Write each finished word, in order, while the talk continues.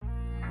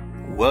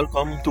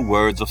Welcome to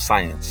Words of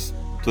Science.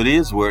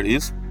 Today's word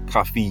is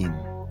caffeine.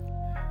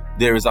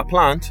 There is a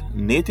plant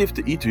native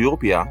to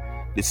Ethiopia,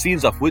 the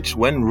seeds of which,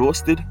 when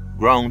roasted,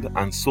 ground,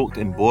 and soaked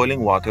in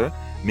boiling water,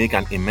 make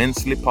an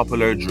immensely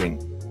popular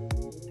drink.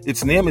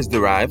 Its name is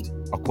derived,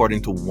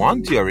 according to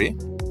one theory,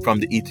 from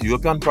the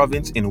Ethiopian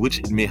province in which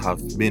it may have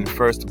been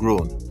first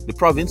grown, the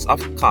province of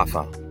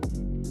Kaffa.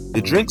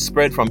 The drink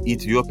spread from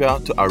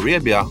Ethiopia to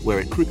Arabia, where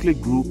it quickly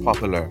grew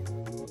popular.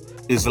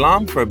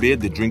 Islam forbade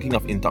the drinking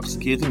of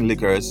intoxicating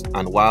liquors,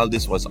 and while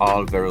this was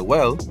all very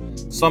well,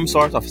 some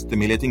sort of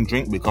stimulating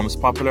drink becomes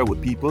popular with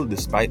people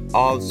despite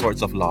all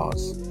sorts of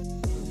laws.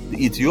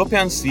 The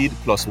Ethiopian seed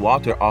plus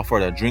water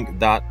offered a drink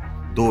that,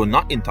 though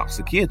not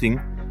intoxicating,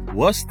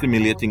 was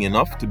stimulating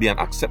enough to be an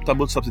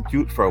acceptable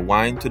substitute for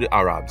wine to the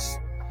Arabs.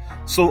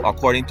 So,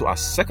 according to a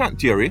second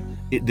theory,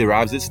 it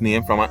derives its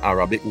name from an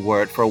Arabic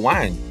word for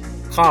wine,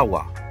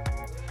 kawa.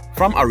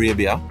 From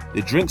Arabia,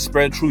 the drink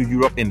spread through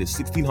Europe in the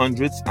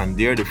 1600s, and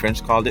there the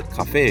French called it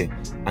café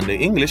and the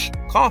English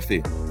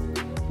coffee.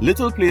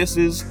 Little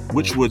places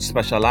which would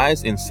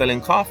specialize in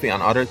selling coffee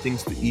and other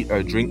things to eat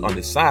or drink on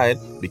the side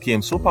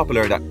became so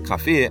popular that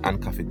café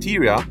and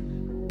cafeteria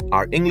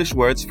are English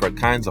words for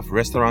kinds of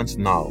restaurants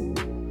now.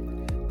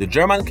 The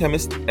German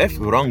chemist F.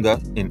 Runge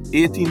in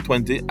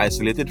 1820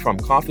 isolated from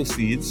coffee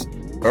seeds,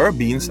 or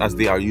beans as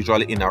they are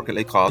usually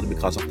inaccurately called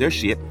because of their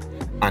shape,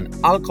 an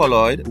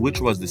alkaloid which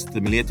was the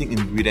stimulating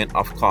ingredient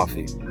of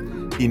coffee.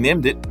 He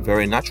named it,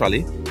 very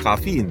naturally,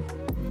 caffeine.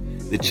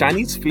 The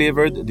Chinese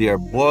flavored their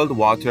boiled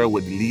water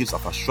with the leaves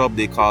of a shrub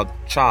they called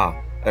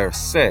cha or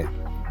se,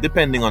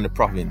 depending on the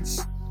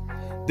province.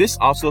 This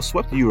also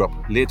swept Europe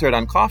later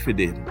than coffee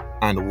did,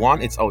 and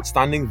won its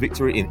outstanding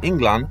victory in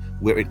England,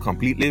 where it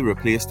completely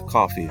replaced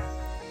coffee.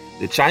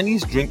 The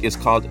Chinese drink is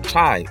called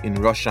chai in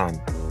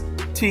Russian,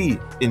 tea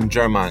in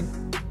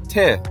German,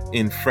 te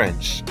in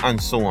French,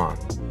 and so on.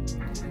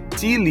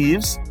 Tea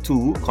leaves,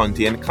 too,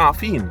 contain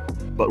caffeine,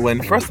 but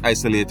when first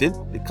isolated,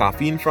 the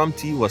caffeine from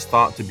tea was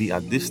thought to be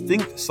a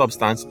distinct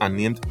substance and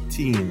named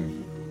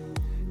theine.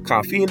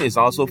 Caffeine is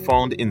also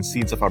found in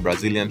seeds of a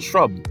Brazilian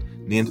shrub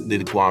named the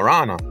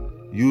guarana,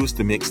 used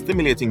to make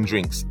stimulating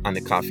drinks, and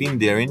the caffeine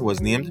therein was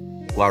named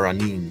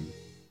guaranine.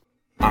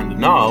 And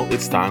now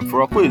it's time for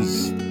a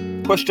quiz.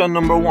 Question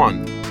number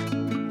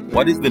 1.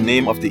 What is the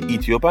name of the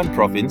Ethiopian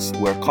province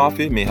where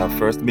coffee may have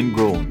first been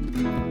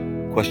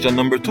grown? Question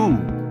number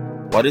 2.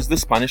 What is the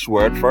Spanish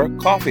word for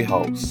coffee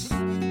house?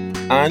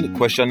 And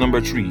question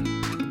number 3.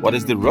 What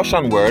is the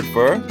Russian word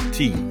for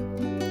tea?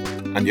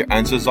 And your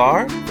answers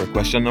are, for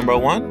question number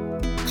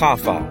 1,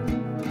 kaffa.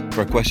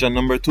 For question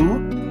number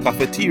 2,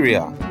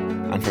 cafeteria.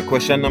 And for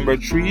question number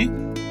 3,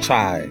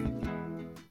 chai.